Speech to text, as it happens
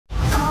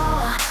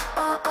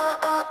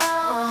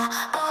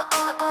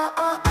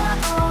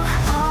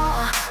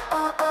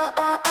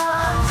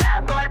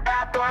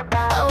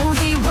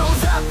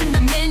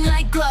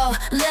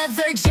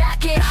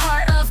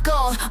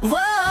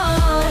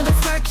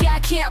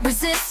cannot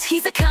resist.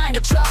 He's the kind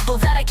of trouble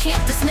that I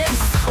can't dismiss.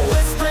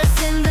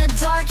 Whispers in the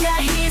dark, yeah,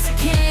 he's a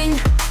king.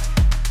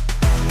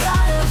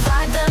 Got a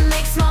vibe that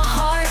makes my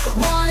heart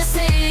wanna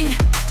sing.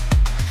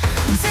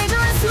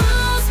 Dangerous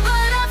moves,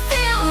 but I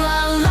feel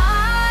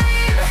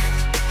alive.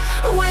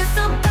 With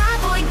a bad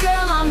boy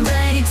girl, I'm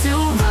ready to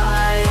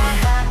ride.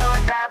 Bad boy,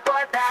 bad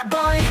boy, bad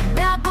boy,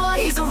 bad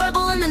boy. He's a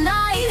rebel in the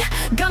night.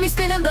 Got me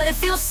spinning, but it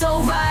feels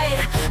so right.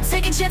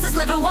 Taking chances,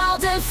 living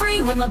wild and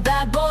free. With my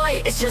bad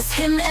boy, it's just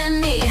him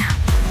and me.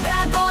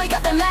 Bad boy,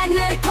 got the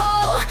magnetic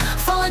pole.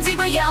 Falling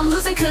deeper, yeah, I'm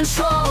losing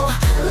control.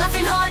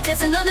 Laughing hard,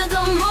 dancing under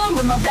the moon.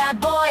 With my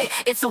bad boy,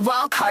 it's a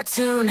wild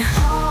cartoon.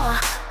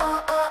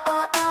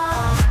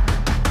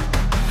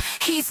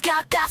 He's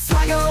got that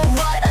swagger, oh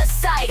what a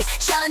sight.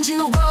 Challenging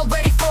the world,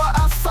 ready for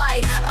a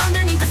fight.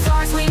 Underneath the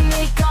stars, we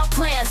make our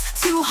plans.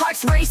 Two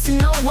hearts racing,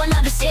 no one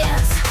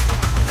understands.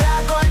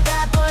 Bad boy,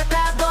 bad boy,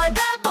 bad boy,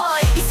 bad boy.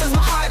 He steals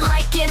my heart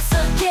like it's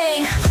a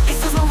game. He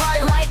steals my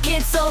heart like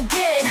it's so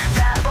good.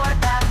 Bad boy,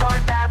 bad boy,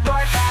 bad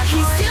boy, bad boy.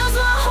 He steals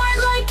my heart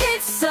like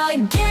it's a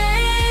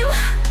game.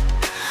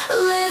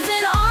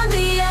 Living on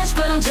the edge,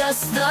 but I'm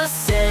just the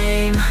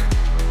same.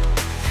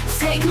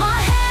 Take my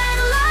hand,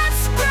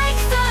 let's break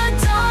the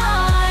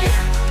die.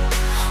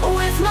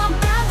 With my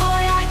bad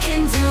boy, I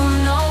can do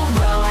no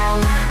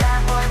wrong.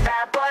 Bad boy,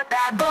 bad boy,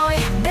 bad boy,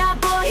 bad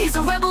boy. He's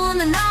a rebel in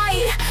the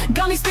night.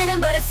 Got me spinning,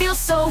 but it feels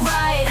so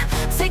right.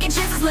 Taking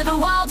chances, living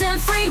wild and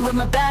free. With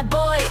my bad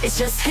boy, it's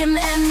just him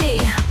and me.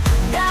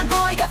 Bad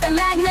boy, got that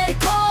magnetic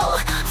pole.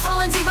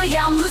 Falling deeper,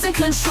 yeah, I'm losing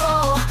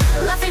control.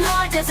 Laughing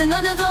hard, dancing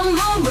under the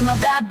moon. With my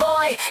bad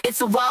boy, it's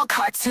a wild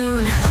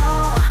cartoon.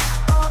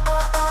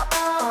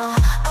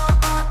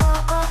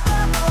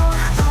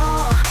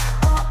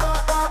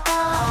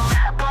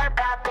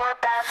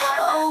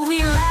 Oh,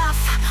 we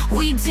laugh,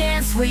 we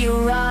dance, we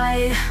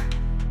ride.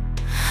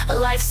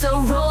 Life's a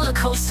roller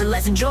coaster,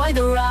 let's enjoy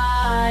the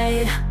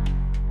ride.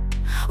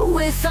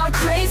 With our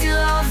crazy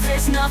love,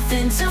 there's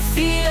nothing to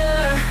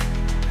fear.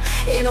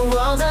 In a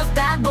world of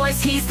bad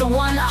boys, he's the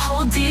one I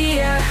hold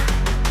dear.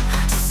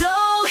 So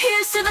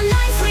here's to the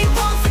nights we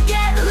won't forget.